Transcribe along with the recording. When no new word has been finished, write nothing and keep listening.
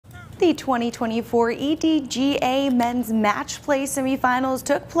The 2024 EDGA men's match play semifinals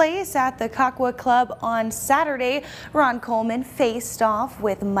took place at the Kakwa Club on Saturday. Ron Coleman faced off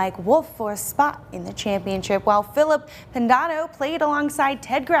with Mike Wolf for a spot in the championship, while Philip Pendano played alongside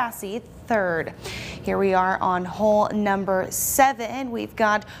Ted Grassi third. Here we are on hole number 7. We've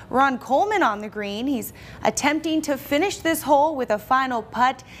got Ron Coleman on the green. He's attempting to finish this hole with a final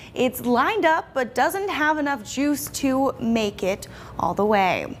putt. It's lined up but doesn't have enough juice to make it all the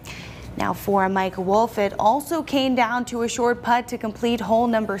way. Now for Mike Wolf, it also came down to a short putt to complete hole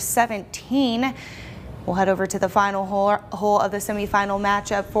number 17. We'll head over to the final hole of the semifinal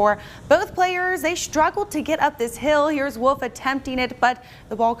matchup for both players. They struggled to get up this hill. Here's Wolf attempting it, but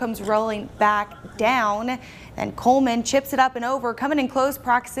the ball comes rolling back down. Then Coleman chips it up and over, coming in close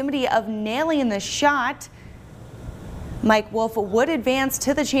proximity of nailing the shot. Mike Wolf would advance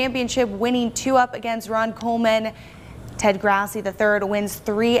to the championship, winning 2 up against Ron Coleman. Ted Grassi III wins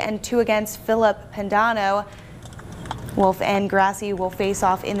 3 and 2 against Philip Pendano. Wolf and Grassi will face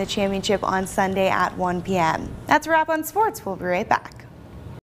off in the championship on Sunday at 1 p.m. That's a wrap on sports. We'll be right back.